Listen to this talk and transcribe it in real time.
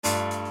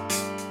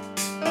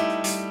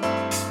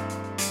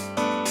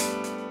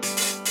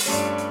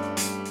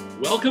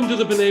Welcome to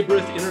the B'nai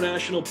B'rith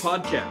International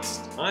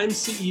Podcast. I'm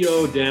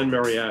CEO Dan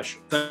Mariasch.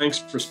 Thanks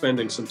for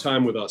spending some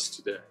time with us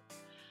today.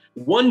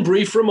 One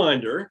brief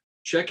reminder,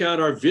 check out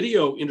our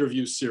video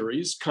interview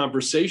series,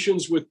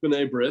 Conversations with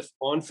B'nai B'rith,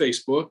 on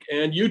Facebook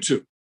and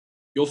YouTube.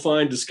 You'll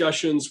find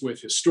discussions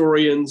with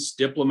historians,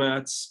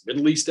 diplomats,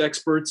 Middle East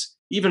experts,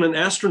 even an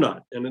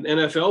astronaut and an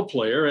NFL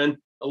player and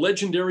a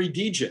legendary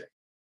DJ.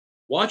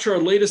 Watch our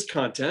latest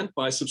content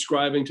by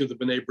subscribing to the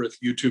B'nai B'rith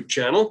YouTube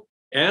channel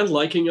and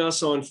liking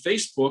us on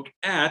Facebook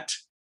at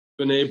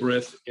B'nai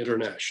B'rith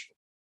International.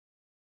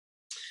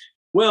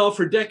 Well,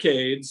 for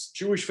decades,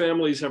 Jewish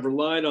families have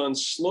relied on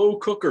slow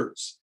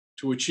cookers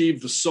to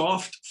achieve the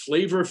soft,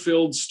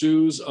 flavor-filled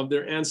stews of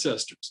their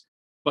ancestors,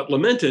 but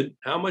lamented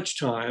how much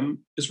time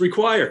is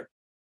required.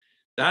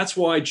 That's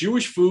why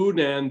Jewish food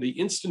and the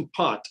Instant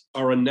Pot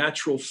are a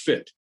natural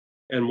fit,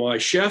 and why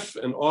chef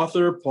and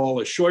author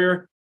Paula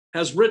Shoyer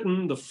has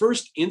written the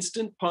first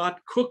Instant Pot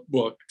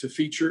cookbook to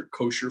feature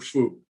kosher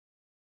food.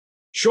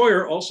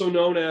 Shoyer, also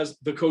known as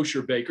the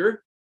Kosher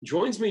Baker,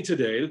 joins me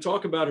today to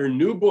talk about her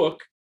new book,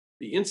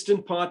 The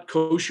Instant Pot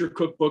Kosher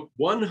Cookbook,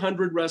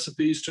 100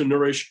 Recipes to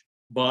Nourish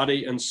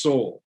Body and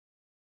Soul.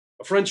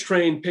 A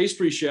French-trained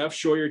pastry chef,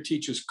 Shoyer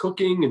teaches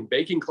cooking and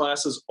baking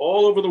classes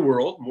all over the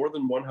world, more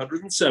than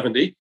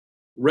 170,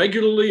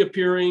 regularly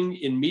appearing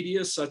in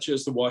media such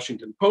as the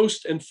Washington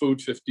Post and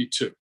Food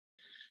 52.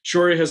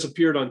 Shoyer has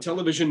appeared on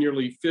television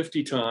nearly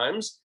 50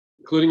 times,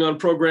 including on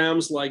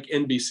programs like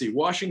NBC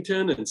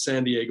Washington and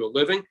San Diego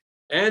Living,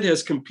 and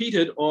has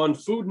competed on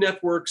Food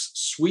Network's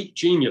Sweet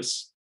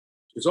Genius.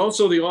 She's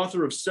also the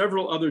author of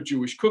several other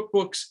Jewish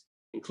cookbooks,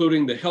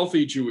 including The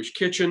Healthy Jewish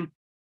Kitchen,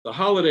 The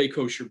Holiday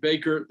Kosher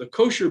Baker, The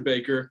Kosher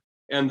Baker,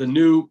 and the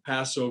new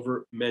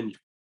Passover Menu.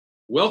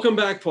 Welcome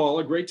back,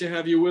 Paula. Great to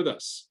have you with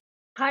us.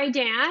 Hi,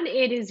 Dan.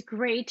 It is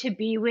great to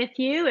be with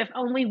you. If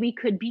only we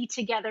could be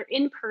together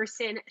in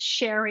person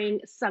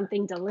sharing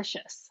something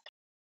delicious.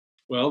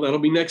 Well, that'll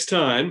be next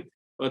time.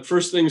 But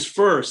first things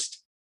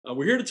first,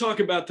 we're here to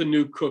talk about the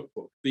new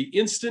cookbook, the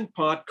Instant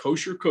Pot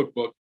Kosher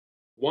Cookbook,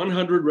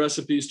 100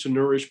 Recipes to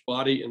Nourish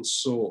Body and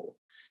Soul.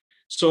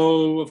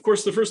 So, of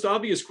course, the first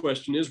obvious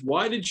question is,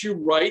 why did you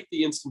write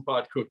the Instant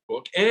Pot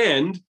Cookbook?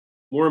 And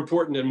more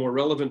important and more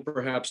relevant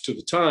perhaps to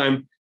the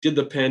time, did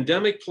the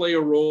pandemic play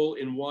a role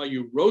in why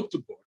you wrote the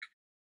book,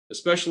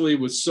 especially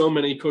with so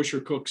many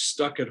kosher cooks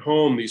stuck at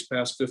home these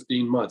past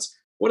 15 months?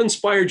 What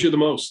inspired you the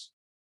most?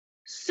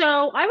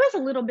 So I was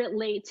a little bit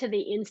late to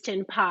the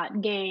Instant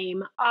Pot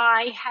game.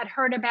 I had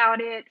heard about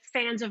it.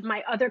 Fans of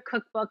my other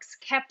cookbooks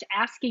kept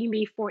asking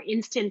me for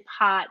Instant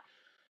Pot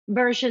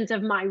versions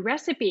of my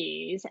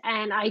recipes.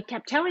 And I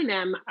kept telling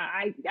them,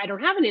 I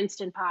don't have an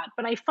Instant Pot,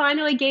 but I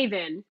finally gave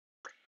in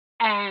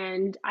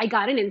and I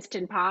got an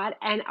Instant Pot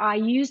and I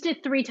used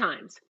it 3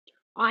 times.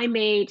 I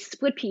made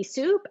split pea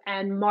soup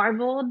and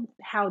marveled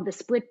how the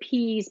split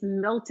peas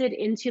melted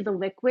into the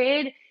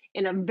liquid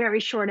in a very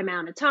short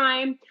amount of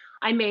time.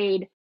 I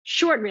made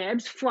short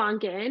ribs,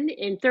 flanken,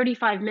 in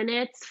 35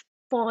 minutes,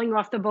 falling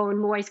off the bone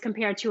moist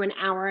compared to an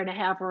hour and a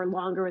half or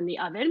longer in the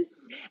oven.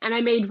 And I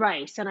made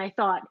rice and I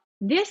thought,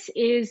 this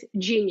is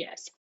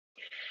genius.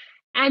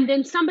 And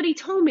then somebody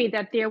told me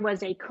that there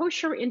was a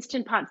Kosher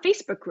Instant Pot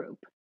Facebook group.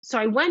 So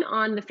I went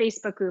on the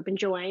Facebook group and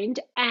joined.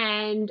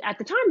 And at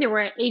the time, there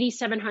were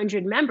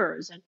 8,700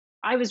 members. And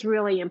I was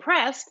really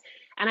impressed.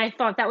 And I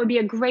thought that would be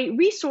a great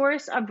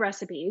resource of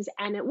recipes.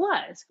 And it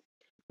was.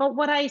 But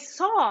what I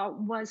saw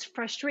was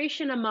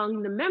frustration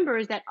among the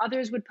members that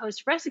others would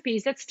post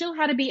recipes that still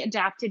had to be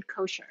adapted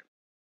kosher.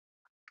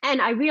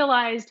 And I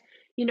realized,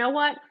 you know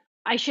what?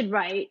 I should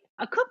write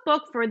a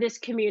cookbook for this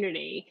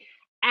community.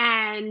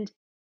 And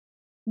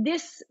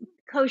this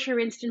Kosher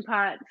Instant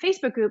Pot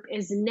Facebook group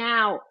is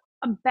now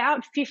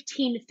about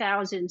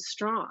 15,000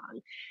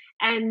 strong.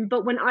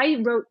 But when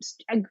I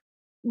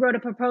wrote a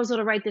proposal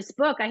to write this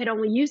book, I had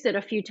only used it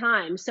a few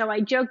times. So I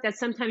joke that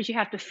sometimes you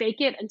have to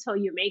fake it until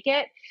you make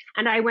it.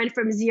 And I went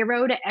from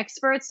zero to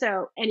expert,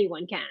 so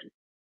anyone can.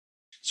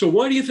 So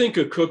why do you think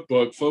a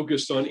cookbook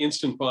focused on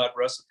Instant Pot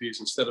recipes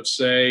instead of,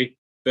 say,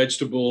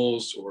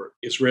 vegetables or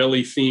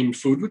Israeli-themed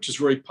food, which is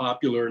very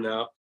popular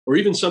now, or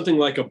even something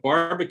like a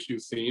barbecue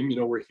theme,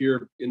 we're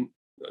here in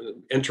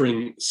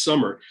entering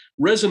summer,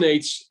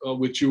 resonates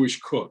with Jewish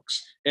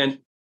cooks? And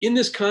in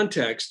this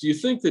context, do you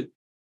think that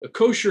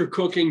kosher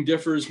cooking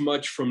differs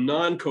much from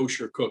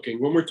non-kosher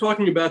cooking when we're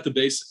talking about the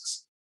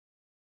basics?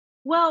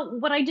 Well,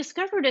 what I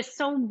discovered is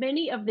so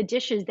many of the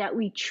dishes that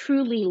we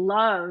truly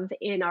love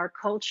in our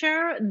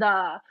culture,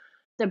 the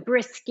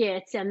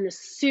briskets and the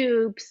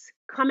soups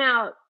come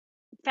out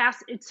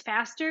fast. It's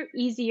faster,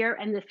 easier,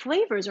 and the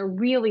flavors are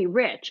really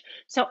rich.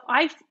 So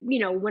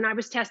when I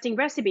was testing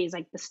recipes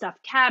like the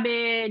stuffed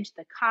cabbage,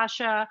 the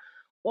kasha,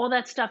 all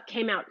that stuff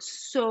came out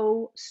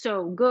so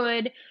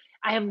good.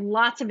 I have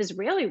lots of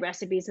Israeli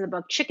recipes in the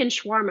book. Chicken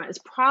shawarma is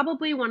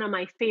probably one of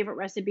my favorite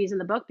recipes in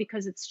the book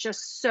because it's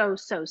just so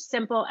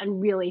simple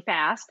and really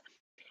fast.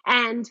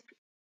 And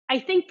I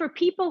think for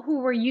people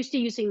who were used to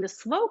using the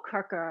slow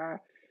cooker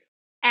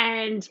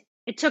and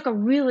it took a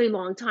really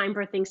long time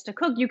for things to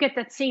cook. You get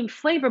that same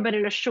flavor, but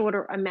in a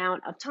shorter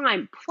amount of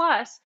time.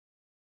 Plus,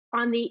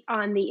 on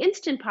the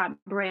Instant Pot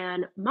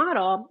brand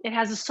model, it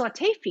has a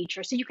saute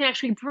feature, so you can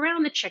actually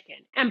brown the chicken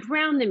and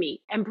brown the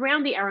meat and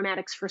brown the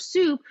aromatics for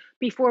soup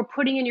before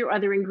putting in your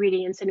other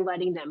ingredients and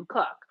letting them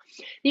cook.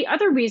 The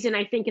other reason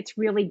I think it's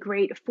really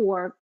great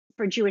for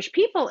Jewish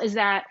people is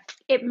that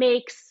it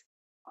makes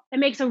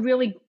a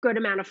really good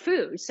amount of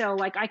food. So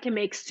like I can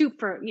make soup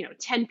for,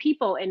 10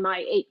 people in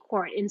my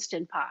 8-quart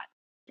Instant Pot.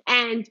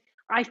 And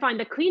I find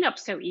the cleanup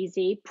so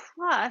easy.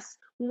 Plus,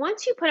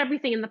 once you put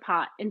everything in the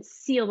pot and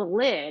seal the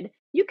lid,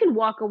 you can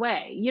walk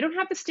away. You don't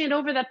have to stand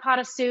over that pot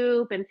of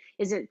soup and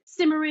is it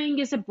simmering?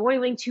 Is it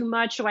boiling too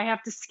much? Do I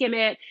have to skim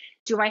it?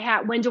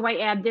 When do I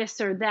add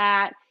this or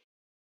that?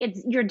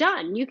 You're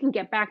done. You can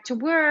get back to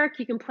work,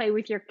 you can play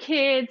with your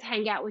kids,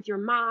 hang out with your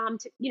mom,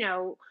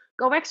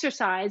 go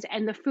exercise,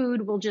 and the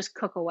food will just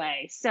cook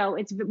away. So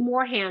it's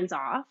more hands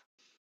off.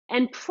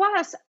 And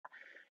plus,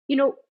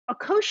 a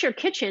kosher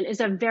kitchen is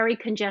a very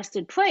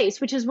congested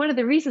place, which is one of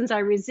the reasons I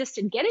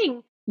resisted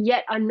getting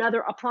yet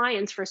another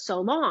appliance for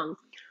so long.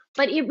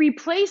 But it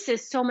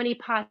replaces so many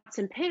pots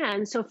and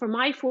pans. So for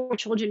my 4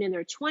 children in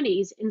their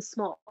 20s in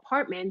small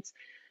apartments,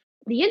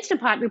 the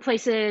Instant Pot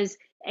replaces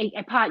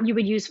a pot you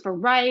would use for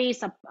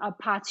rice, a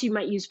pots you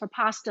might use for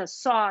pasta,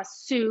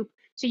 sauce, soup.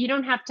 So you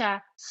don't have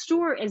to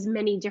store as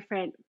many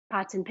different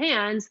pots and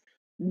pans.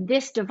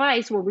 This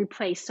device will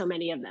replace so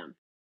many of them.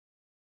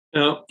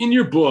 Now, in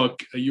your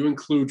book, you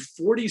include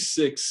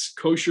 46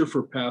 kosher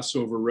for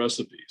Passover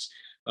recipes,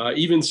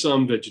 even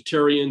some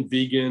vegetarian,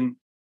 vegan,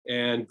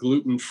 and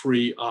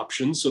gluten-free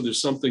options. So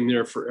there's something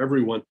there for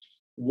everyone.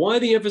 Why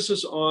the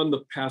emphasis on the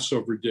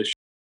Passover dish?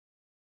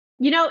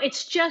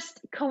 It's just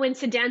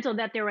coincidental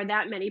that there are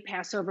that many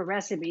Passover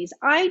recipes.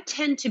 I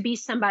tend to be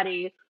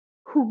somebody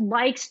who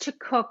likes to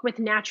cook with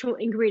natural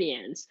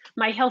ingredients.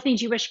 My Healthy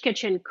Jewish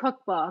Kitchen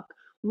cookbook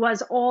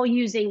was all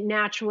using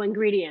natural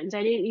ingredients.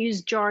 I didn't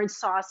use jarred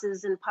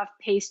sauces and puff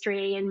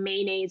pastry and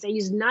mayonnaise. I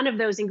used none of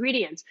those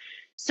ingredients.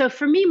 So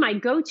for me, my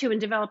go-to in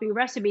developing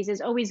recipes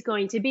is always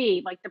going to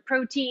be like the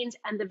proteins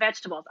and the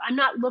vegetables. I'm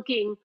not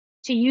looking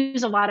to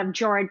use a lot of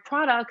jarred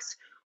products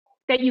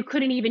that you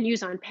couldn't even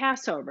use on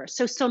Passover.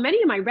 So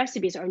many of my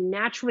recipes are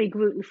naturally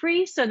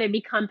gluten-free, so they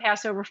become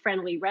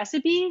Passover-friendly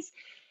recipes.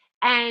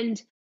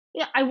 And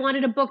I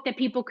wanted a book that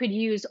people could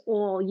use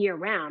all year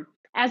round.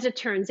 As it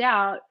turns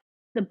out,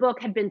 the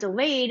book had been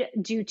delayed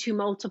due to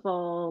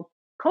multiple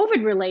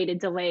COVID-related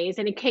delays,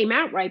 and it came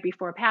out right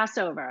before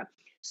Passover.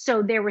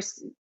 So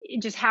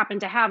it just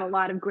happened to have a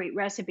lot of great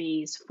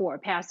recipes for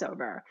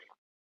Passover.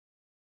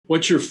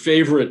 What's your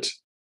favorite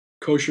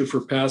kosher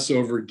for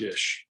Passover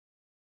dish?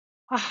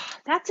 Ah,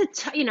 that's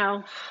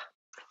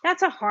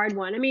a hard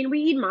one. I mean,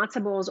 we eat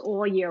matzo balls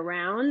all year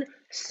round.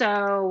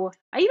 So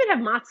I even have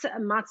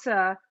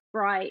matzah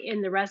brie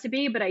in the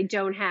recipe, but I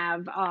don't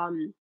have,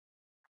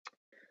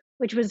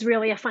 which was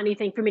really a funny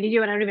thing for me to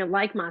do. And I don't even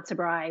like matzah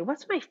brie.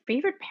 What's my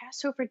favorite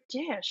Passover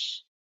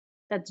dish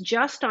that's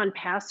just on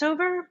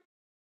Passover?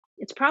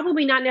 It's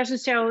probably not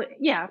necessarily,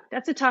 yeah,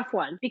 that's a tough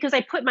one because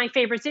I put my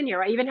favorites in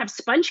here. I have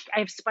sponge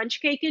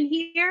cake in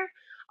here.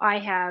 I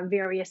have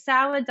various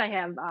salads. I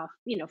have,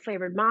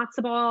 flavored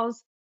matzo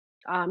balls.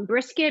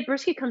 Brisket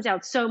comes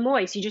out so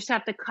moist. You just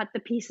have to cut the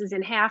pieces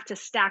in half to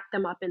stack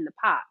them up in the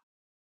pot.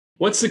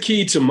 What's the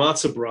key to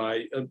matzah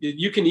brie?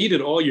 You can eat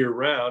it all year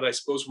round. I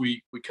suppose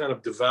we kind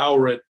of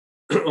devour it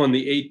on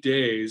the 8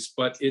 days,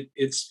 but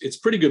it's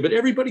pretty good. But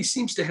everybody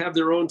seems to have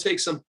their own take.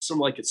 Some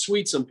like it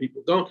sweet, some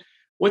people don't.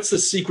 What's the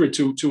secret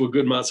to a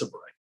good matzah brie?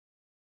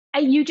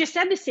 You just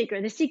said the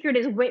secret. The secret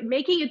is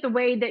making it the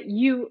way that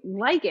you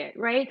like it,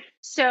 right?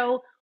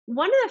 So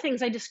one of the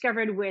things I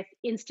discovered with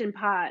Instant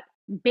Pot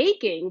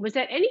baking was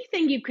that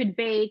anything you could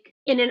bake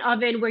in an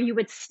oven where you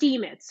would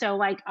steam it. So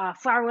like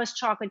flourless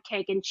chocolate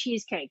cake and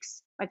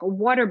cheesecakes, like a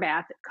water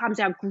bath, it comes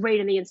out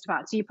great in the Instant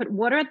Pot. So you put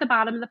water at the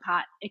bottom of the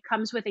pot. It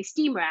comes with a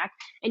steam rack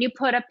and you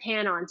put a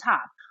pan on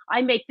top.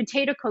 I make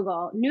potato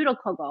kugel, noodle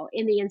kugel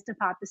in the Instant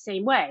Pot the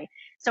same way.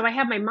 So I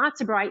have my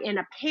matzo brie in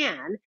a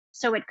pan,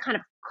 so it kind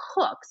of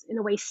cooks in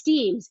a way,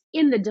 steams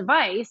in the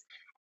device.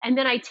 And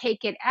then I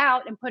take it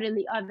out and put it in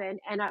the oven.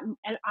 And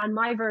on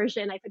my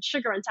version, I put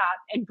sugar on top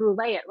and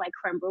brulee it like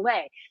creme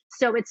brulee.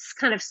 So it's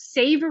kind of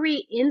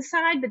savory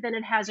inside, but then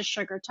it has a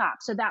sugar top.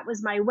 So that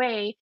was my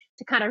way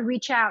to kind of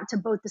reach out to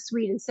both the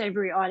sweet and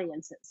savory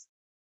audiences.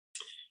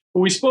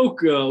 Well, we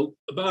spoke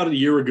about a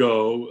year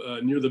ago,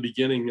 near the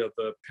beginning of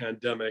the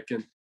pandemic,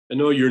 and I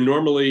know you're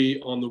normally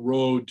on the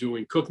road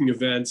doing cooking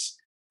events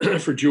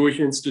for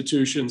Jewish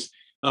institutions,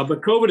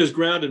 but COVID has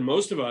grounded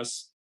most of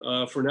us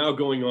for now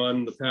going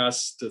on the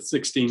past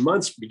 16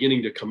 months,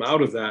 beginning to come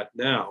out of that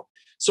now.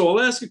 So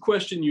I'll ask a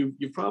question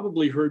you've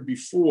probably heard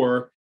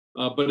before,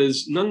 but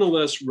is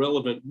nonetheless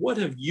relevant. What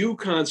have you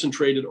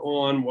concentrated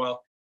on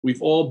while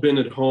we've all been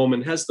at home,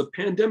 and has the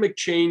pandemic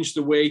changed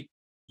the way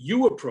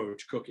you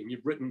approach cooking?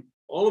 You've written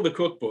all of the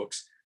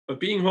cookbooks, but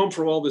being home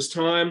for all this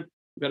time,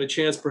 you've had a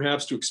chance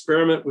perhaps to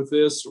experiment with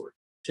this or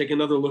take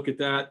another look at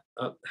that.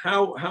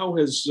 How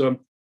has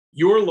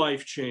your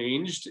life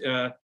changed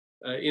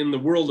in the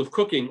world of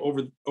cooking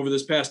over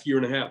this past year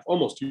and a half,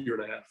 almost a year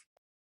and a half.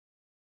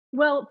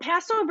 Well,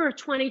 Passover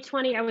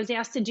 2020, I was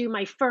asked to do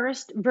my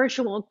first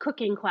virtual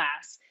cooking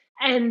class,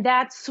 and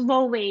that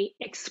slowly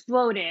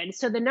exploded.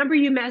 So the number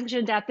you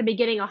mentioned at the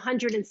beginning,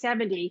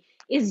 170,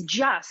 is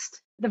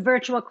just the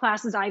virtual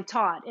classes I've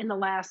taught in the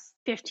last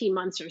 15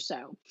 months or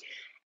so.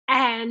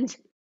 And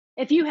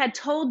if you had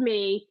told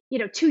me,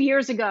 2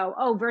 years ago,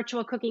 oh,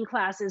 virtual cooking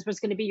classes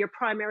was going to be your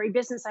primary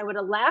business, I would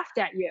have laughed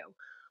at you.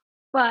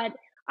 But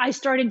I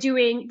started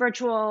doing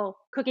virtual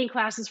cooking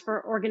classes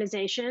for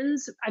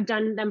organizations. I've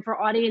done them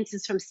for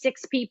audiences from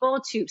 6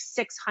 people to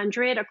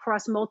 600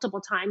 across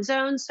multiple time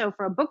zones. So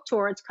for a book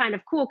tour, it's kind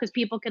of cool because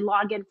people can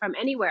log in from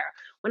anywhere.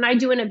 When I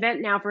do an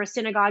event now for a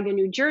synagogue in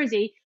New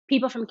Jersey,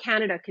 people from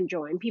Canada can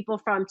join, people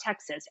from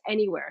Texas,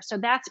 anywhere. So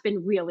that's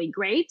been really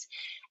great.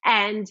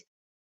 And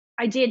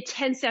I did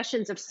 10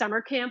 sessions of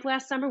summer camp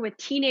last summer with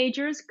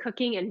teenagers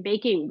cooking and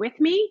baking with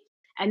me.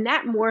 And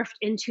that morphed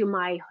into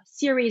my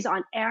series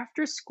on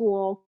after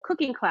school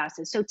cooking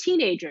classes. So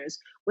teenagers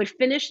would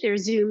finish their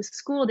Zoom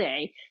school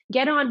day,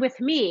 get on with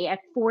me at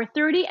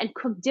 4:30 and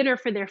cook dinner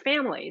for their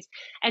families.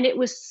 And it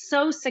was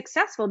so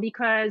successful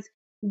because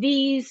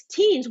these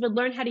teens would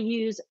learn how to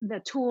use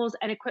the tools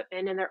and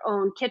equipment in their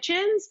own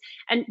kitchens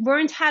and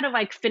learned how to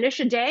like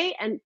finish a day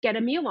and get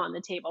a meal on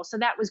the table. So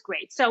that was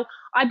great. So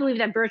I believe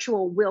that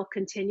virtual will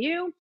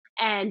continue.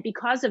 And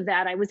because of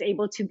that, I was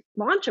able to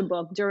launch a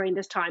book during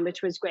this time,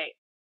 which was great.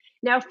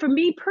 Now, for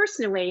me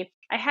personally,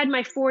 I had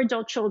my 4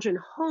 adult children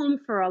home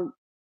for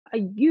a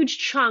huge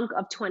chunk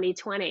of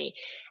 2020.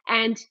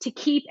 And to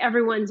keep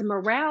everyone's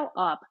morale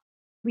up,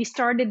 we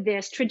started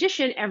this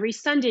tradition every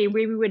Sunday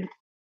where we would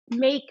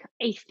make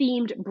a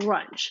themed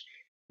brunch.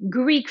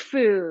 Greek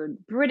food,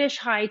 British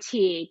high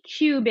tea,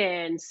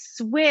 Cuban,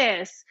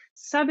 Swiss,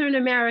 Southern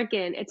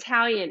American,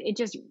 Italian, it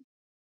just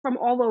from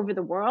all over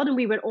the world. And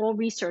we would all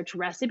research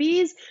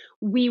recipes.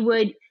 We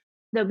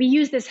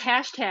use this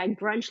hashtag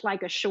brunch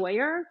like a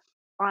Shoyer.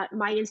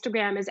 My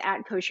Instagram is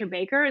at Kosher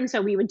Baker. And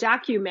so we would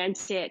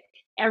document it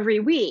every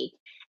week.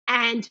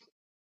 And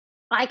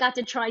I got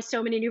to try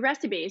so many new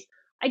recipes.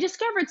 I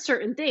discovered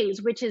certain things,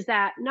 which is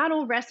that not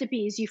all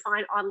recipes you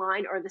find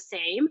online are the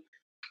same.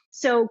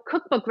 So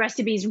cookbook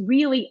recipes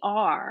really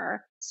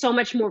are so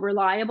much more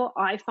reliable,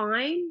 I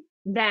find,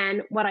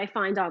 than what I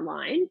find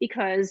online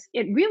because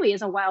it really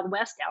is a wild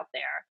west out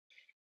there.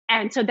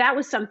 And so that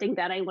was something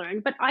that I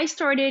learned. But I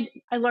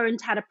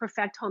learned how to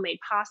perfect homemade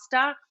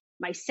pasta.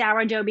 My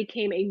sourdough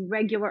became a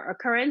regular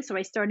occurrence. So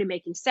I started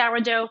making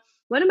sourdough.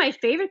 One of my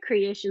favorite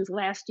creations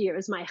last year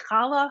is my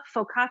challah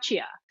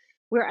focaccia,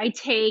 where I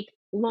take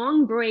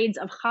long braids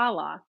of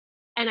challah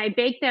and I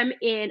bake them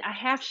in a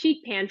half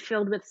sheet pan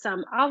filled with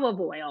some olive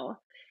oil.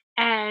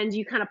 And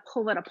you kind of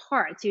pull it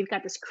apart. So you've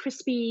got this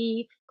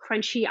crispy,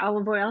 crunchy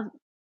olive oil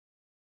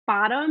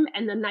bottom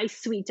and the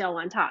nice sweet dough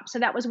on top. So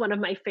that was one of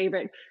my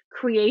favorite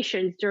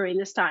creations during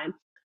this time.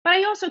 But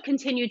I also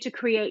continued to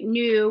create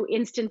new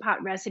Instant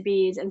Pot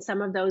recipes, and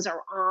some of those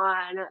are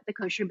on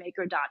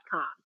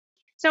thekosherbaker.com.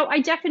 So I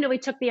definitely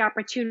took the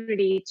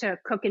opportunity to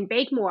cook and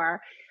bake more.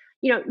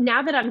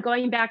 Now that I'm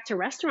going back to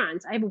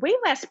restaurants, I have way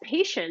less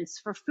patience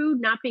for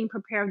food not being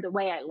prepared the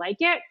way I like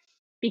it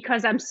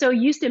because I'm so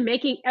used to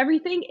making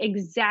everything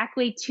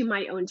exactly to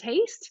my own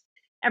taste.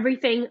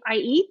 Everything I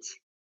eat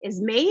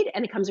is made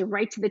and it comes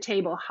right to the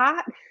table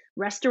hot.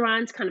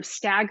 Restaurants kind of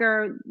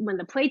stagger when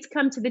the plates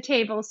come to the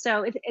table.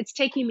 So it's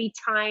taking me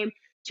time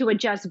to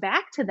adjust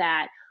back to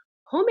that.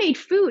 Homemade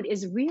food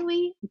is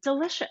really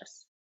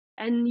delicious.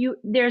 And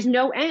there's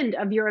no end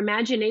of your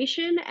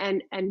imagination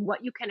and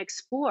what you can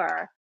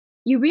explore.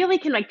 You really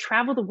can like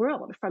travel the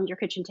world from your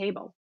kitchen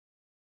table.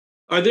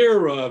 Are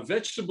there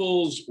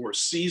vegetables or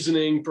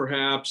seasoning,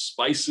 perhaps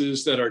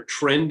spices that are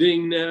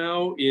trending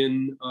now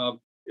in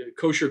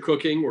kosher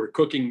cooking or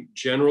cooking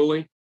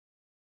generally?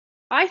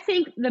 I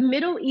think the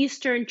Middle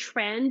Eastern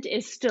trend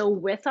is still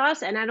with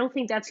us, and I don't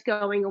think that's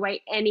going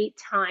away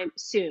anytime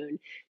soon.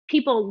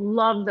 People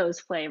love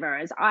those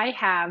flavors. I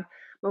have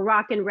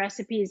Moroccan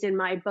recipes in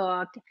my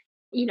book,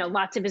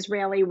 lots of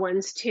Israeli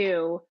ones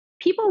too.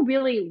 People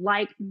really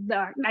like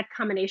that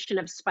combination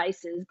of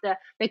spices.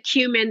 The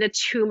cumin, the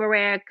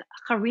turmeric,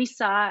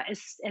 harissa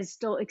is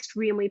still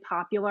extremely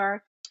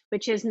popular,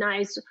 which is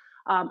nice.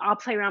 I'll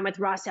play around with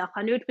ras el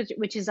hanout,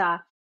 which is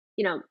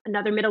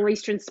another Middle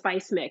Eastern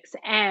spice mix.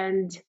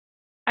 And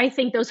I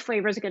think those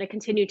flavors are going to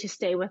continue to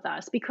stay with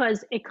us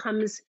because it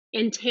comes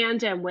in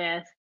tandem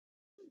with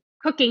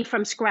cooking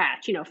from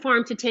scratch,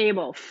 farm to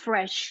table,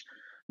 fresh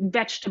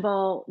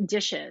vegetable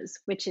dishes,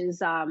 which is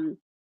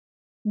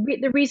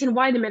the reason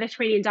why the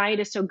Mediterranean diet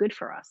is so good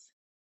for us.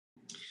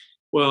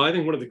 Well, I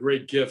think one of the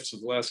great gifts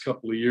of the last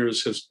couple of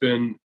years has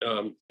been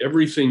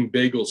everything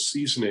bagel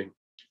seasoning.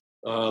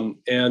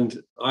 And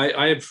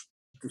I have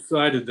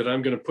decided that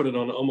I'm going to put it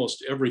on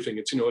almost everything.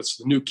 It's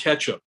the new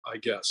ketchup, I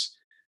guess.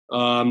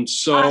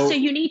 So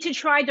you need to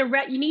try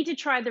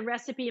the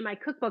recipe in my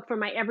cookbook for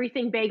my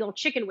everything bagel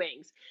chicken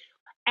wings.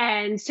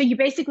 And so you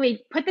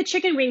basically put the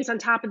chicken wings on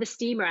top of the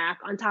steam rack,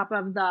 on top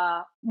of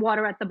the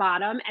water at the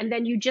bottom, and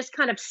then you just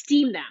kind of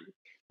steam them.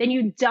 Then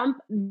you dump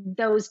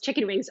those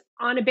chicken wings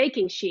on a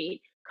baking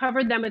sheet,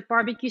 cover them with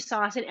barbecue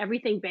sauce and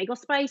everything bagel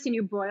spice, and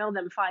you broil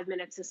them 5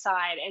 minutes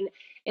aside. And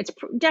it's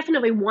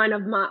definitely one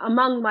of my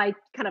among my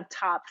kind of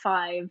top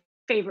five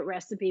favorite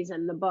recipes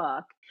in the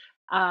book.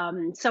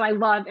 So I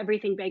love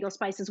everything bagel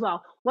spice as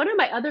well. One of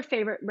my other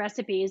favorite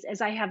recipes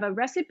is I have a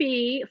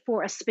recipe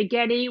for a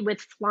spaghetti with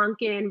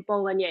flanken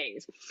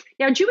bolognese.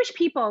 Now, Jewish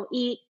people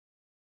eat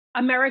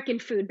American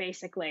food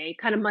basically,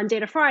 kind of Monday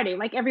to Friday,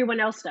 like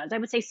everyone else does. I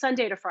would say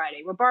Sunday to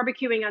Friday. We're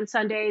barbecuing on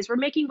Sundays. We're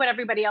making what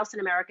everybody else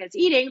in America is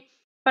eating.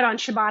 But on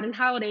Shabbat and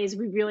holidays,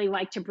 we really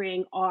like to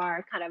bring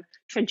our kind of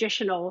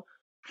traditional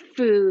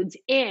foods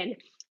in.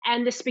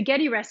 And the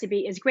spaghetti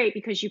recipe is great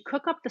because you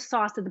cook up the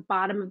sauce at the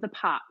bottom of the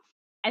pot.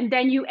 And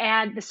then you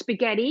add the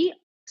spaghetti,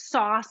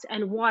 sauce,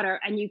 and water,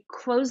 and you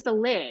close the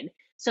lid.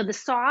 So the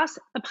sauce,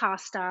 the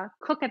pasta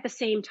cook at the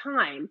same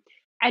time.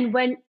 And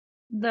when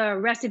the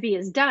recipe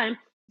is done,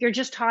 you're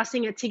just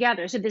tossing it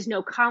together. So there's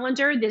no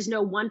colander, there's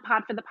no one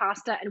pot for the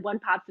pasta and one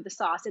pot for the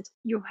sauce. It's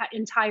your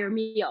entire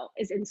meal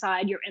is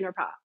inside your inner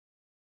pot.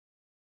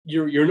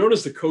 You're known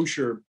as the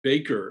kosher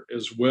baker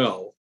as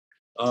well.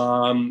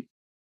 Um,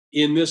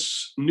 in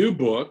this new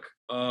book,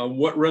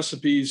 what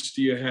recipes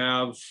do you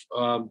have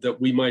that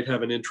we might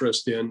have an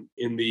interest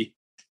in the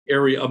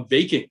area of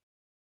baking?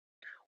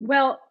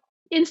 Well,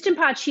 Instant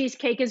Pot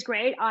cheesecake is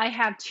great. I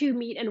have 2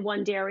 meat and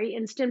 1 dairy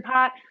Instant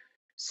Pot.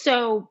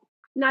 So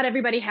not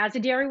everybody has a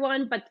dairy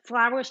one, but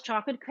flourless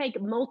chocolate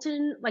cake,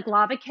 molten like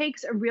lava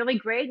cakes are really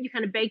great. You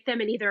kind of bake them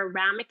in either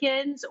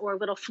ramekins or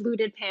little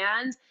fluted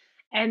pans,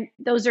 and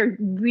those are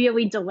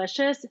really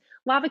delicious.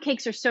 Lava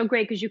cakes are so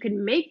great because you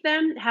can make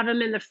them, have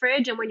them in the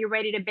fridge, and when you're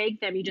ready to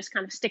bake them, you just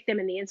kind of stick them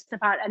in the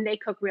Instant Pot and they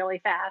cook really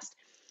fast.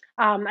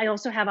 I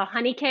also have a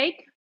honey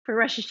cake for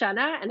Rosh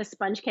Hashanah and a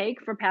sponge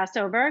cake for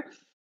Passover.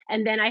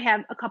 And then I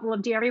have a couple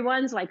of dairy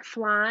ones like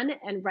flan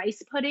and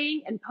rice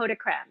pudding and pot de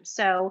creme.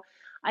 So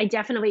I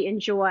definitely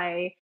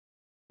enjoy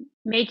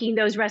making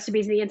those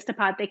recipes in the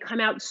Instapot. They come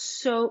out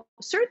so,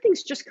 certain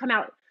things just come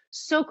out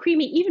so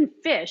creamy. Even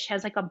fish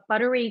has like a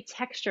buttery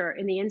texture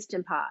in the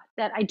Instant Pot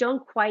that I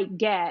don't quite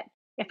get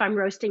if I'm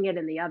roasting it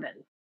in the oven.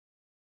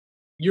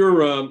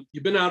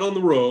 You've been out on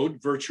the road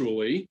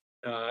virtually,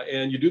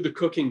 and you do the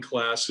cooking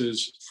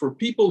classes for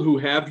people who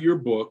have your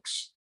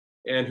books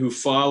and who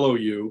follow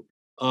you.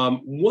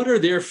 What are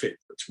their favorites?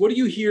 What do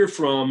you hear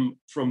from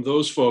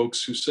those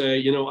folks who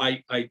say,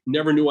 I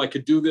never knew I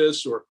could do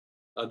this, or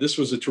this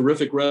was a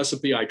terrific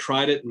recipe. I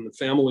tried it, and the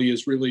family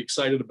is really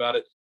excited about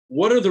it.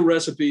 What are the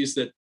recipes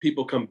that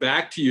people come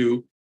back to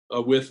you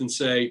with and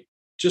say,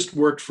 just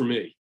worked for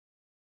me?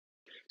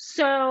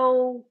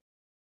 So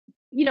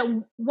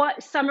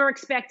what some were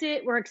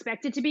expected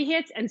to be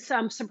hits and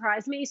some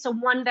surprised me. So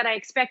one that I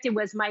expected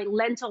was my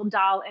lentil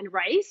dal and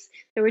rice.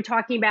 They were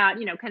talking about,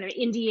 kind of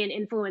Indian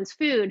influenced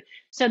food.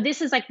 So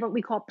this is like what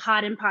we call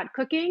pot and pot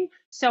cooking.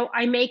 So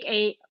I make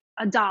a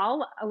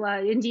dal,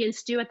 Indian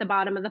stew at the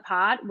bottom of the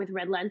pot with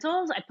red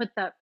lentils.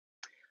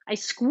 I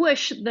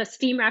squish the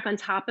steam rack on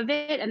top of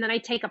it, and then I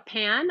take a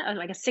pan,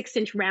 like a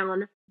 6-inch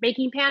round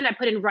baking pan. I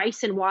put in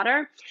rice and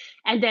water,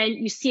 and then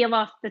you seal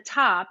off the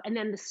top, and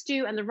then the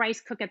stew and the rice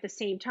cook at the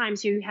same time,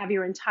 so you have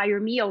your entire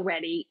meal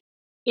ready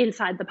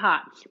inside the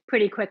pot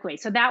pretty quickly.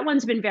 So that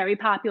one's been very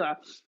popular.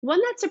 One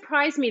that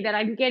surprised me that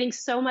I'm getting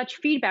so much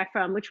feedback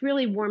from, which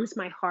really warms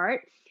my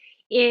heart,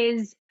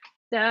 is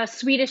the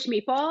Swedish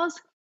meatballs.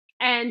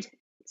 And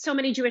so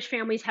many Jewish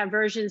families have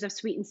versions of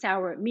sweet and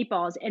sour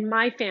meatballs. In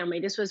my family,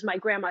 this was my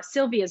grandma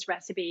Sylvia's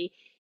recipe.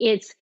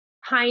 It's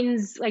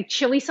Heinz like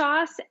chili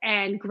sauce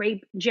and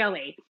grape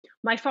jelly.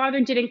 My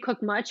father didn't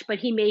cook much, but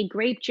he made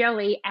grape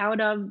jelly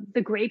out of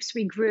the grapes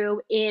we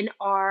grew in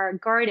our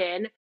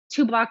garden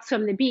 2 blocks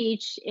from the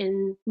beach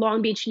in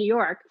Long Beach, New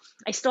York.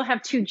 I still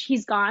have two,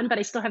 he's gone, but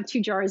I still have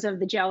 2 jars of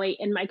the jelly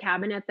in my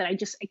cabinet that I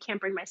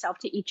can't bring myself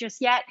to eat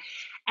just yet.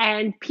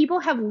 And people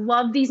have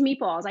loved these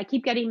meatballs. I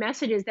keep getting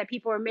messages that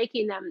people are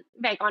making them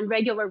like on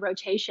regular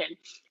rotation.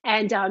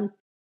 And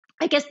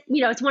I guess,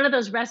 it's one of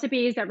those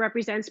recipes that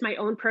represents my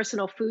own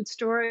personal food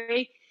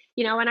story,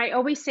 and I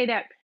always say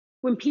that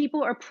when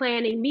people are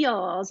planning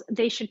meals,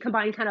 they should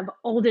combine kind of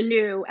old and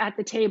new at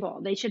the table.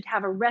 They should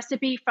have a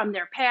recipe from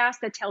their past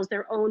that tells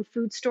their own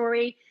food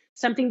story,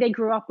 something they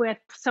grew up with,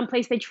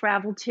 someplace they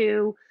traveled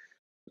to,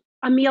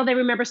 a meal they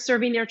remember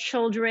serving their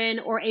children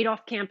or ate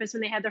off campus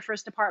when they had their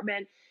first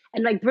apartment,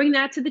 and like bring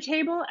that to the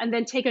table, and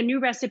then take a new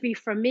recipe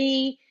from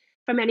me,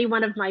 from any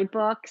one of my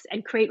books,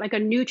 and create like a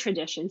new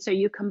tradition. So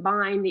you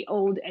combine the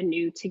old and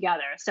new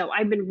together. So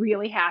I've been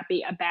really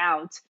happy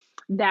about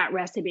that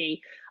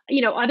recipe.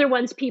 Other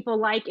ones people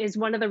like is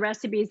one of the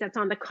recipes that's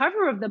on the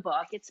cover of the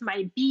book. It's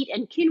my beet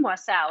and quinoa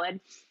salad.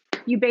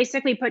 You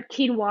basically put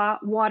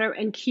quinoa, water,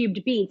 and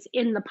cubed beets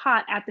in the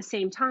pot at the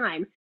same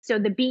time. So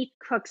the beet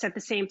cooks at the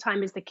same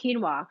time as the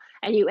quinoa,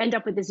 and you end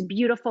up with this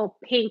beautiful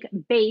pink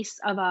base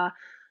of a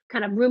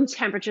kind of room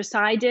temperature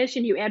side dish,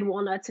 and you add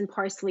walnuts and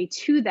parsley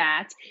to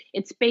that.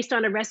 It's based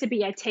on a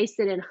recipe I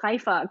tasted in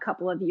Haifa a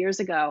couple of years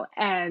ago,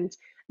 and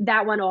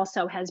that one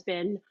also has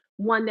been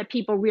one that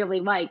people really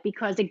like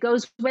because it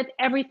goes with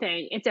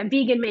everything. It's a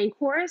vegan main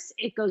course.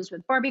 It goes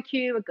with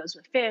barbecue. It goes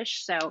with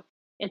fish. So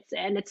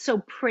it's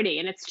so pretty,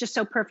 and it's just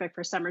so perfect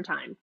for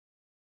summertime.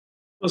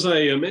 As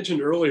I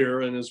mentioned earlier,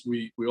 and as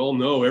we all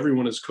know,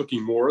 everyone is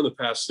cooking more in the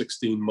past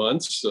 16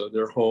 months.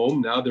 They're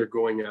home, now they're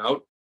going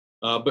out.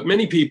 But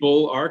many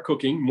people are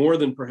cooking more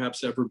than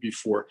perhaps ever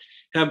before.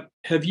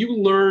 Have you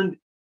learned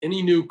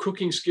any new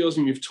cooking skills?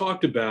 And you've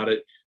talked about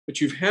it, but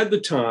you've had the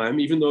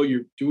time, even though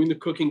you're doing the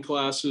cooking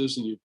classes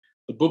and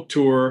the book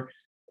tour,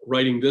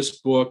 writing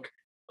this book.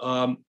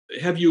 Um,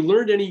 have you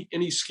learned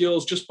any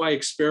skills just by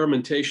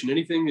experimentation?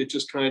 Anything that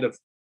just kind of,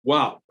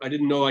 wow, I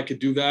didn't know I could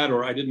do that,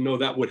 or I didn't know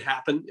that would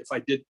happen if I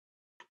did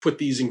put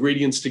these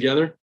ingredients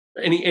together?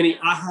 Any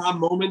aha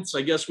moments,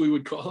 I guess we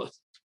would call it?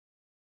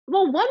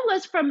 Well, one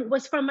was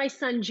from my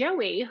son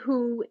Joey,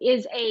 who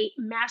is a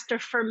master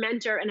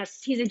fermenter and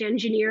he's an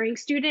engineering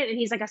student, and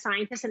he's like a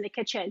scientist in the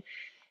kitchen.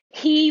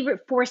 He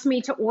forced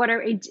me to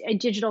order a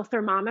digital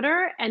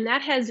thermometer, and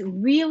that has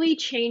really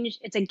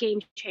changed. It's a game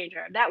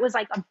changer. That was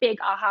like a big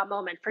aha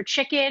moment for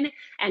chicken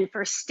and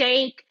for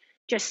steak.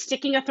 Just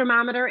sticking a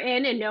thermometer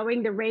in and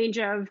knowing the range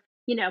of,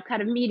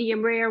 kind of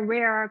medium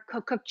rare,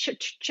 cooked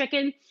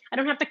chicken. I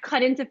don't have to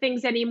cut into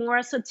things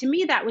anymore. So to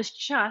me, that was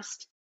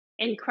just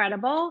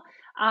incredible.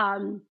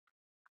 Um,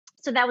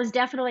 so that was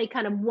definitely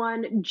kind of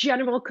one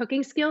general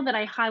cooking skill that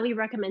I highly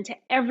recommend to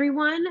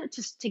everyone,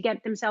 just to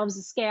get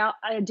themselves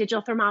a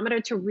digital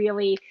thermometer to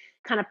really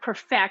kind of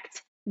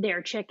perfect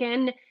their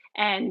chicken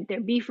and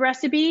their beef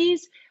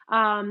recipes.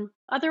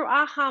 Other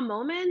aha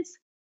moments.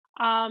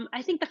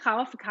 I think the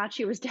challah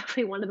focaccia was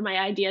definitely one of my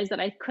ideas that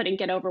I couldn't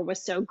get over,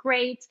 was so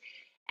great,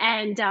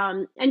 and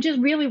just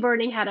really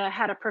learning how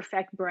to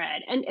perfect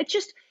bread. And it's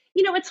just,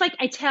 it's like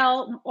I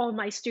tell all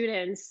my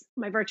students,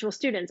 my virtual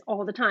students,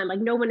 all the time, like,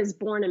 no one is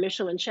born a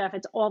Michelin chef.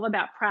 It's all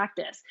about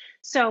practice.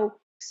 So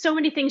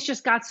many things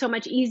just got so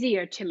much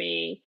easier to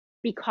me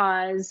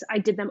because I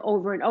did them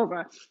over and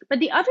over. But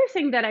the other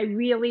thing that I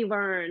really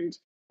learned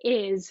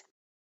is,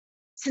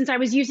 since I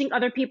was using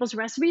other people's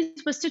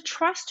recipes, was to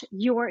trust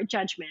your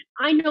judgment.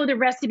 I know the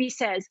recipe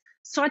says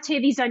saute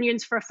these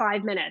onions for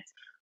 5 minutes,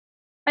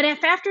 but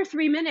if after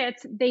 3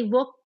 minutes they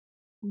look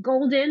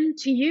golden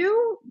to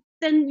you,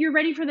 then you're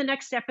ready for the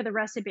next step of the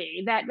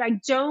recipe. That I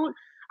don't,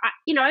 I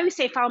always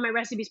say follow my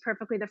recipes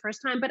perfectly the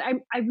first time, but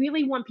I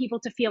really want people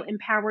to feel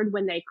empowered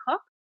when they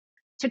cook,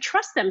 to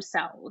trust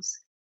themselves,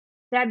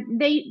 that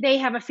they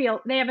have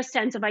a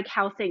sense of like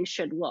how things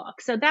should look.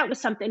 So that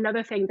was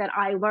another thing that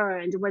I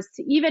learned, was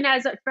to, even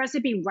as a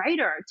recipe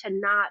writer, to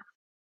not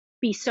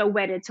be so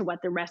wedded to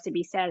what the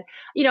recipe said.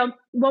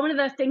 One of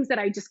the things that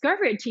I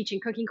discovered teaching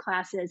cooking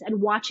classes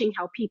and watching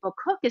how people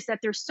cook is that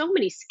there's so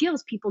many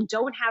skills people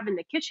don't have in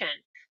the kitchen.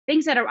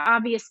 Things that are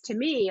obvious to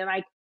me,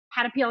 like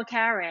how to peel a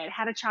carrot,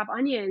 how to chop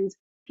onions.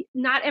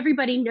 Not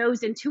everybody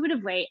knows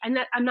intuitively. And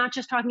that, I'm not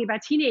just talking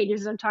about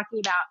teenagers, I'm talking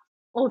about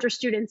older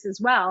students as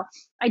well.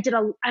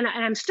 And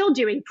I'm still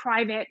doing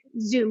private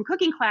Zoom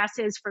cooking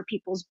classes for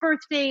people's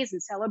birthdays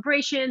and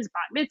celebrations,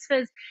 bat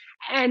mitzvahs.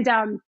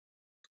 And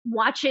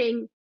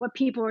watching what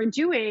people are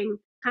doing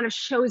kind of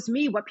shows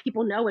me what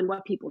people know and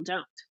what people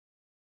don't.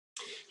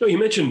 You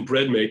mentioned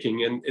bread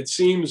making, and it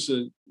seems,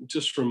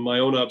 just from my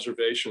own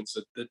observations,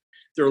 that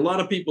there are a lot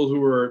of people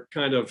who are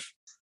kind of,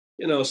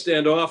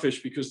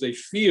 standoffish because they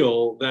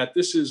feel that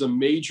this is a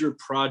major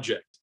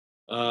project,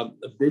 of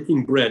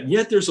baking bread.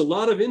 Yet there's a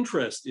lot of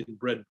interest in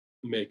bread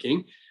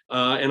making,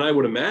 and I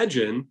would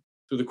imagine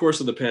through the course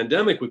of the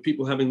pandemic, with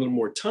people having a little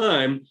more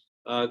time,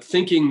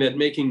 thinking that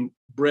making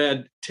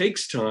bread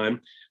takes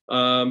time,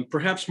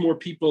 perhaps more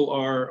people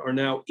are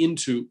now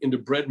into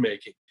bread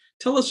making.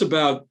 Tell us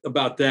about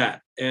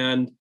that,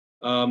 and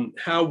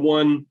how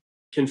one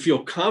can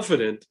feel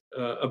confident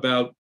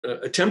about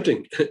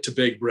attempting to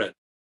bake bread.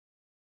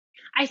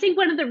 I think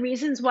one of the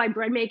reasons why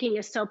bread making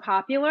is so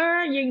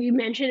popular, you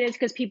mentioned, is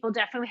because people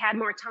definitely had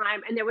more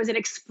time, and there was an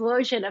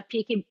explosion of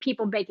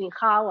people baking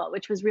challah,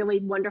 which was really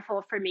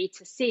wonderful for me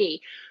to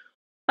see.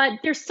 But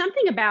there's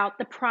something about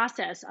the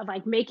process of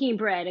like making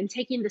bread and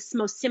taking the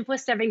most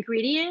simplest of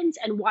ingredients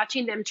and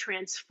watching them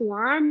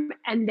transform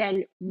and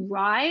then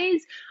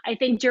rise. I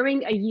think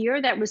during a year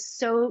that was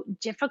so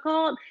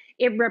difficult,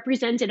 it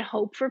represented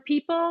hope for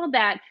people.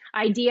 That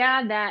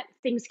idea that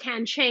things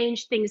can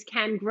change, things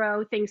can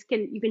grow,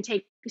 you can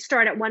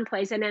start at one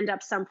place and end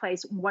up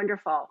someplace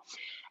wonderful.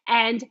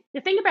 And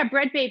the thing about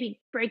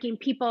breaking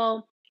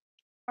people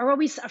are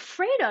always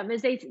afraid of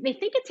is they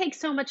think it takes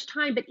so much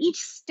time, but each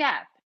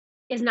step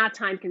is not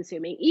time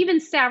consuming. Even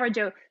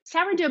sourdough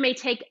may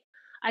take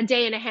a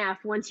day and a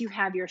half once you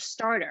have your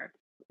starter,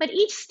 but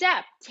each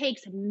step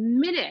takes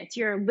minutes.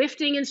 You're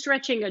lifting and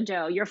stretching a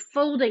dough, you're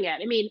folding it.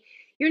 I mean,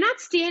 you're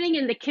not standing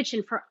in the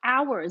kitchen for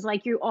hours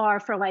like you are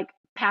for like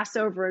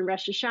Passover and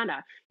Rosh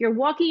Hashanah. You're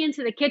walking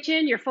into the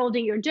kitchen, you're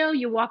folding your dough,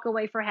 you walk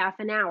away for half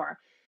an hour.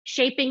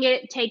 shaping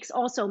it takes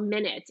also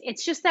minutes.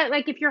 It's just that,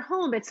 like, if you're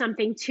home, it's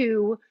something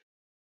to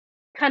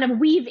kind of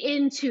weave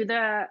into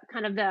the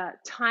kind of the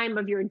time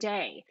of your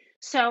day.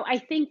 So I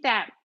think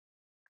that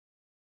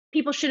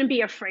people shouldn't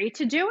be afraid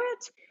to do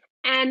it.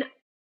 And,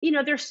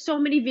 there's so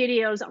many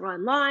videos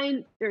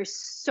online, there's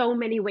so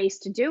many ways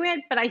to do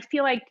it, but I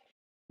feel like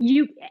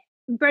you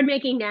bread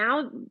making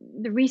now,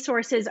 the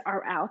resources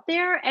are out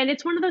there. And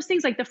it's one of those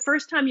things, like, the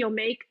first time you'll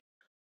make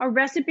a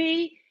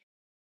recipe,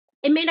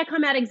 it may not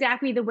come out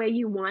exactly the way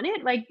you want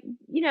it. Like,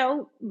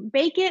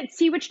 bake it,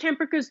 see which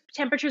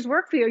temperatures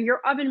work for you. Your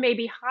oven may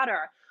be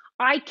hotter.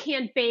 I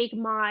can't bake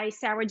my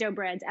sourdough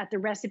breads at the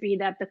recipe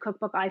that the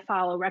cookbook I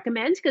follow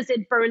recommends because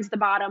it burns the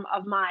bottom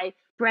of my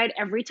bread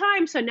every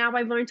time. So now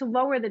I've learned to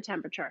lower the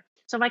temperature.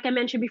 So, like I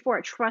mentioned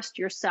before, trust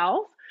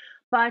yourself.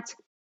 But,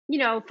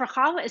 for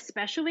challah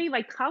especially,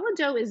 like, challah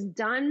dough is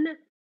done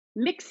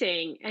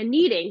mixing and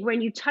kneading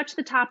when you touch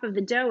the top of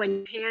the dough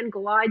and your hand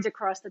glides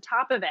across the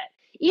top of it.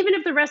 Even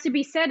if the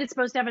recipe said it's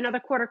supposed to have another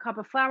quarter cup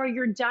of flour,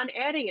 you're done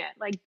adding it.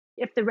 Like,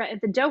 if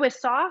the dough is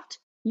soft,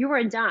 you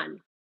are done.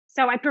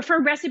 So I prefer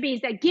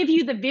recipes that give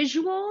you the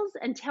visuals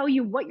and tell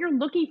you what you're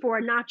looking for,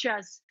 not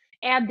just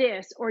add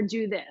this or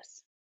do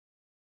this.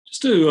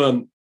 Just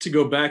to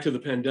go back to the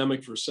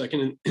pandemic for a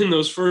second, in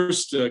those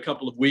first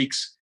couple of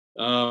weeks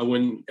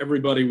when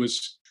everybody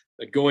was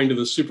going to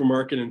the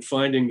supermarket and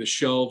finding the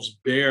shelves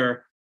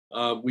bare,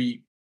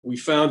 we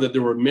found that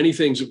there were many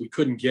things that we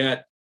couldn't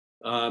get.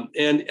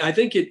 And I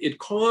think it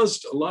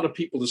caused a lot of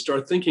people to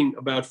start thinking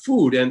about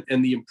food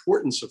and the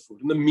importance of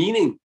food and the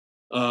meaning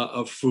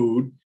of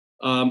food.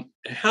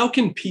 How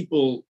can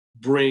people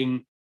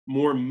bring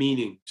more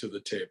meaning to the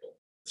table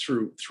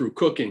through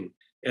cooking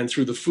and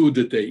through the food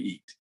that they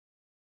eat?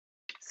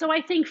 So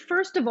I think,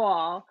 first of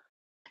all,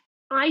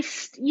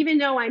 even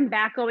though I'm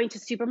back going to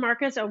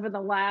supermarkets over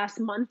the last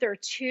month or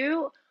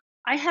two,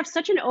 I have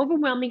such an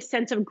overwhelming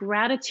sense of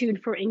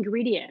gratitude for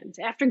ingredients.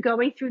 After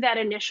going through that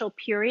initial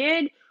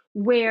period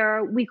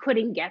where we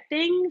couldn't get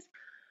things,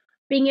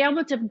 being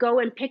able to go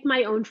and pick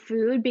my own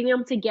food, being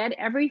able to get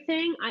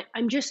everything,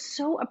 I'm just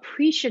so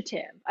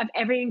appreciative of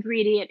every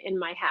ingredient in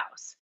my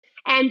house.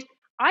 And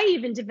I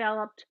even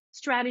developed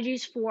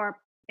strategies for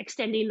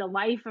extending the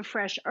life of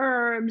fresh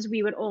herbs.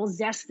 We would all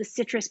zest the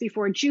citrus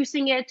before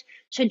juicing it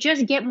to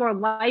just get more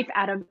life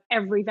out of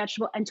every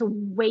vegetable and to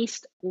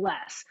waste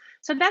less.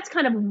 So that's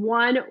kind of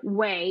one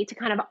way to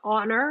kind of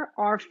honor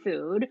our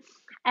food.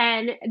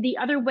 And the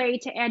other way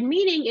to add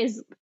meaning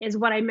is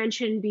what I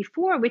mentioned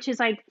before, which is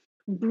like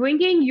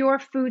bringing your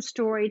food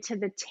story to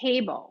the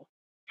table.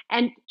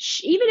 And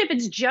even if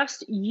it's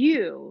just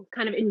you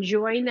kind of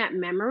enjoying that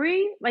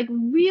memory, like,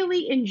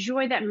 really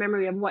enjoy that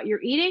memory of what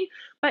you're eating,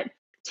 but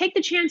take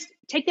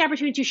the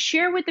opportunity to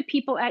share with the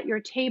people at your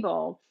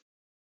table,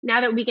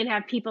 now that we can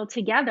have people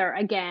together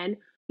again,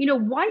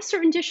 why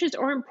certain dishes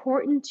are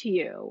important to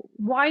you,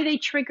 why they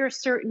trigger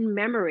certain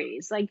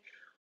memories. Like,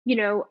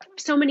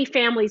 so many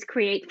families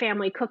create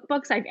family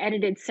cookbooks. I've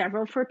edited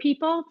several for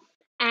people.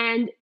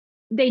 And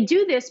they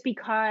do this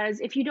because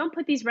if you don't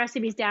put these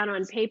recipes down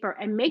on paper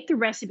and make the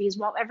recipes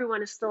while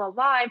everyone is still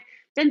alive,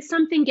 then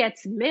something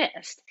gets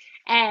missed.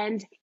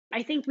 And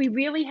I think we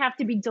really have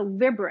to be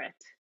deliberate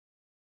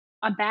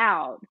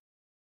about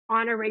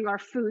honoring our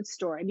food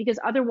story, because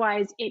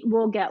otherwise it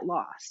will get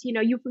lost.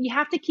 You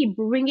have to keep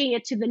bringing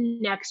it to the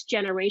next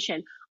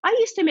generation. I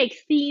used to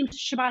make themed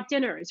Shabbat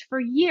dinners for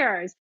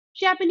years,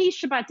 Japanese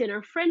Shabbat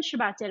dinner, French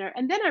Shabbat dinner.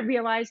 And then I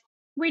realized,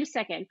 wait a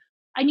second,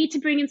 I need to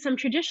bring in some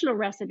traditional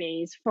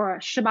recipes for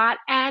Shabbat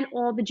and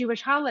all the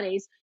Jewish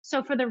holidays.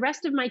 So for the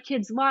rest of my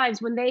kids'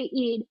 lives, when they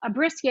eat a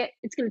brisket,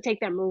 it's going to take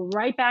them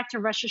right back to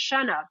Rosh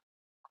Hashanah.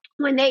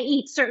 When they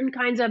eat certain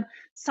kinds of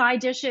side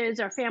dishes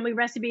or family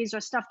recipes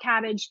or stuffed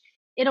cabbage,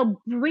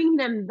 it'll bring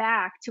them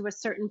back to a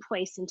certain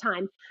place in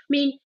time. I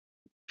mean,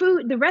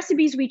 food, the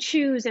recipes we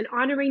choose and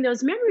honoring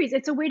those memories,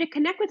 it's a way to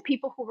connect with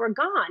people who were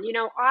gone.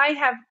 I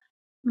have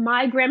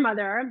my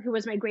grandmother, who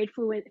was my great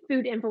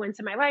food influence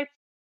in my life,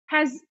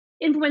 has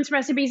influenced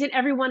recipes in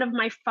every one of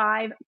my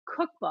 5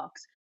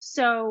 cookbooks.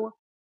 So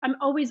I'm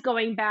always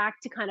going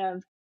back to kind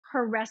of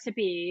her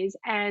recipes,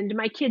 and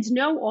my kids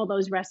know all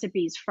those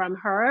recipes from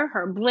her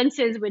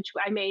blintzes, which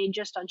I made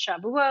just on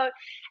Shavuot,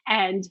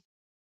 and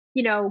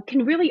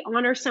can really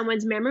honor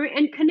someone's memory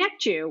and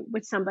connect you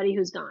with somebody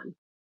who's gone.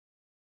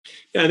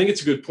 Yeah, I think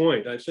it's a good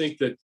point. I think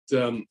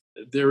that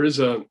there is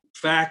a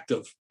fact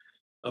of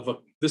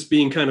this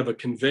being kind of a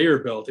conveyor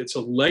belt. It's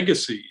a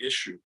legacy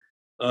issue,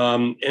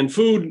 and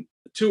food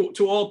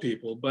to all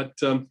people, but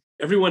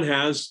everyone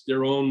has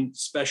their own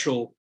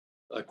special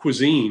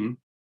cuisine,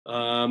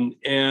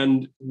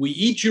 and we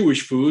eat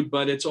Jewish food,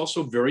 but it's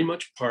also very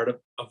much part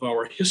of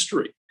our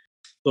history.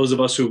 Those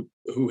of us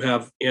who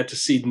have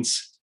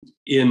antecedents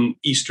in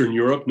Eastern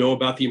Europe know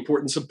about the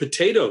importance of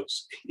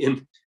potatoes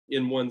in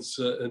one's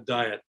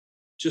diet.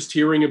 Just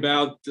hearing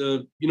about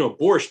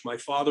borscht. My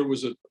father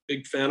was a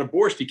big fan of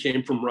borscht. He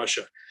came from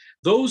Russia.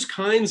 Those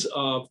kinds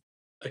of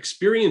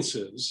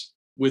experiences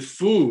with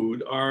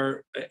food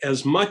are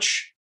as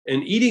much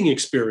an eating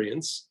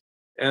experience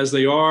as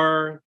they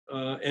are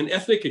an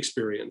ethnic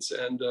experience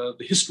and the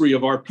history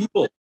of our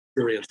people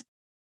experience.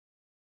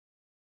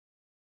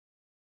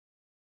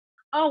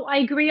 Oh, I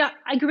agree. I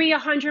agree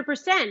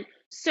 100%.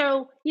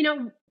 So,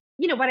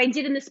 what I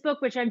did in this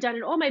book, which I've done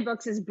in all my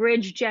books, is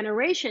bridge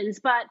generations.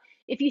 But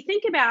if you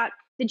think about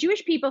the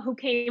Jewish people who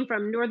came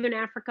from Northern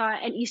Africa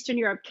and Eastern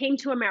Europe came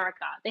to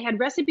America, they had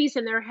recipes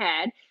in their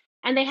head,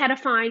 and they had to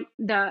find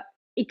the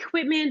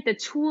equipment, the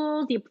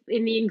tools,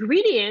 and the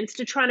ingredients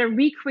to try to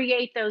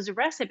recreate those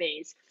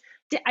recipes.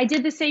 I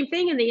did the same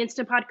thing in the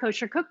Instant Pot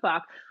Kosher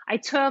Cookbook. I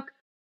took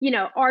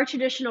our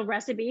traditional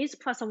recipes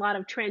plus a lot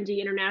of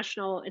trendy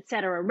international, et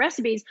cetera,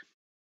 recipes,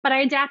 but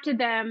I adapted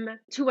them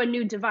to a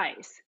new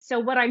device. So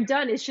what I've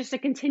done is just a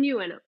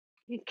continuum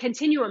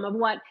of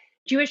what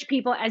Jewish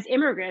people as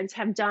immigrants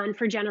have done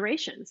for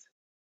generations.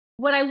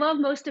 What I love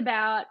most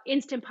about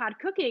Instant Pot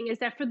cooking is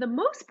that for the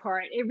most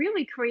part, it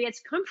really creates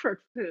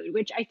comfort food,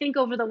 which I think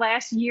over the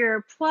last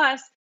year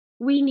plus,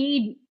 we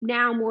need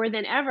now more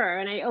than ever.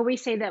 And I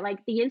always say that like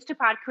the Instant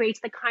Pot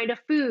creates the kind of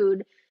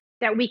food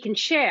that we can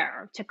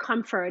share to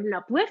comfort and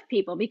uplift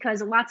people,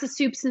 because lots of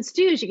soups and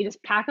stews, you can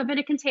just pack them in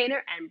a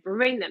container and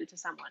bring them to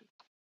someone.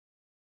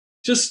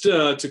 Just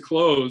to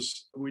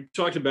close, we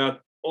talked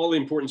about all the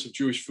importance of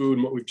Jewish food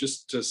and what we've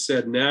just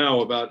said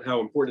now about how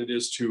important it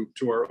is to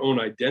our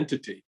own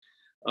identity.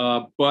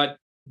 But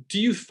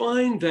do you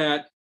find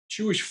that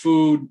Jewish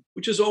food,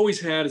 which has always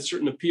had a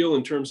certain appeal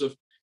in terms of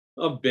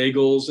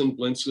bagels and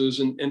blintzes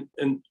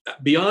and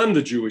beyond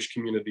the Jewish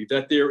community,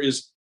 that there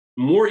is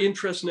more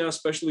interest now,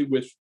 especially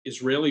with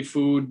Israeli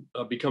food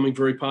becoming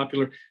very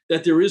popular,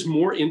 that there is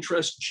more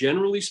interest,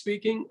 generally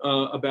speaking,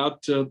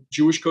 about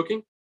Jewish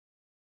cooking?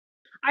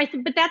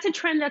 But that's a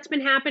trend that's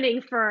been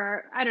happening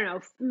for, I don't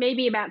know,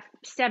 maybe about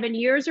 7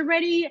 years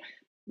already.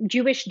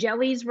 Jewish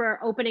delis were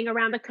opening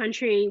around the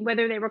country,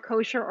 whether they were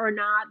kosher or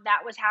not.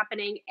 That was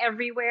happening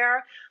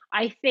everywhere.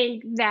 I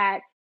think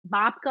that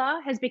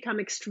babka has become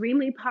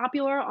extremely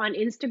popular on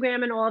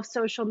Instagram and all of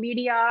social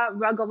media,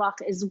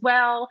 rugelach as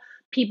well,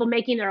 people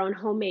making their own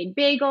homemade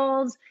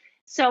bagels.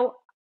 So,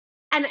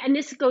 and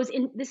this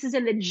is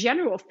in the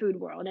general food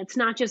world. It's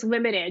not just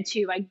limited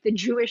to like the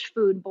Jewish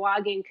food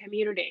blogging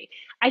community.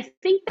 I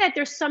think that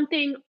there's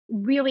something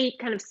really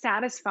kind of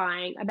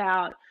satisfying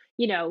about,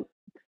 you know,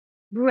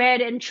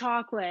 bread and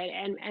chocolate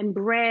and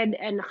bread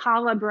and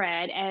challah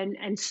bread and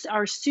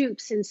our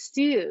soups and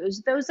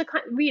stews. Those are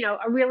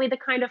are really the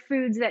kind of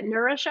foods that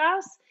nourish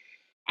us.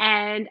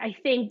 And I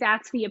think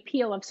that's the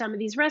appeal of some of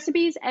these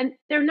recipes. And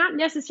they're not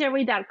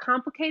necessarily that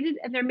complicated,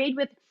 and they're made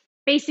with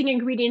basic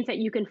ingredients that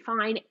you can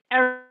find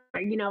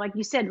everywhere. Like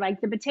you said, like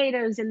the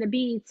potatoes and the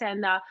beets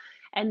and the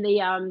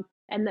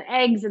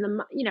eggs and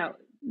the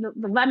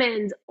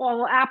lemons,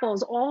 all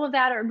apples, all of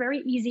that are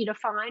very easy to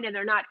find, and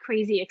they're not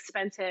crazy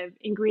expensive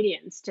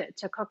ingredients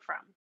to cook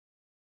from.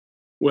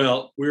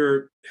 Well,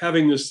 we're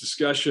having this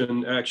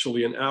discussion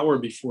actually an hour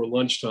before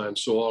lunchtime,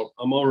 so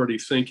I'm already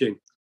thinking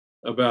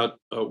about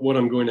what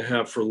I'm going to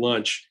have for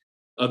lunch.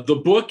 The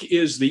book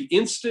is the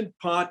Instant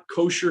Pot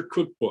Kosher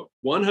Cookbook,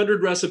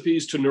 100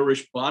 Recipes to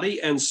Nourish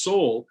Body and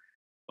Soul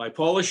by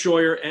Paula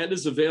Shoyer, and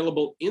is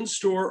available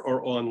in-store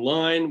or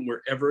online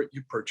wherever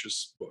you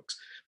purchase books.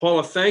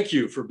 Paula, thank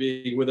you for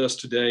being with us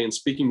today and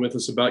speaking with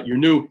us about your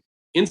new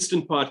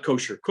Instant Pot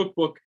Kosher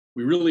Cookbook.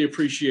 We really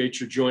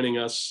appreciate you joining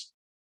us.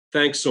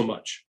 Thanks so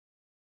much.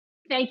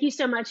 Thank you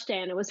so much,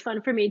 Dan. It was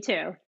fun for me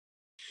too.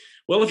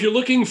 Well, if you're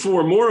looking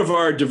for more of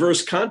our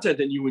diverse content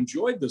and you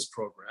enjoyed this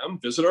program,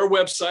 visit our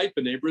website,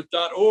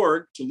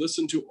 b'nai-b'rith.org, to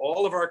listen to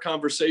all of our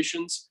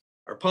conversations,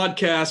 our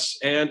podcasts,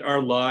 and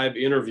our live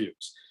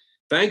interviews.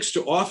 Thanks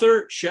to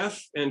author,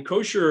 chef, and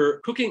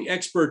kosher cooking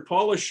expert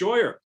Paula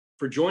Shoyer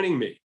for joining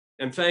me.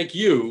 And thank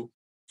you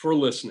for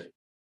listening.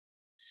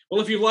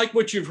 Well, if you like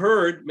what you've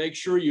heard, make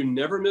sure you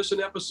never miss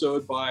an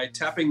episode by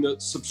tapping the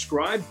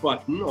subscribe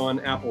button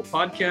on Apple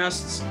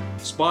Podcasts,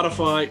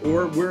 Spotify,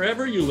 or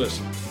wherever you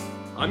listen.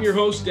 I'm your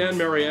host, Dan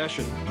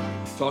Mariaschin.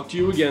 Talk to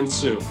you again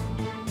soon.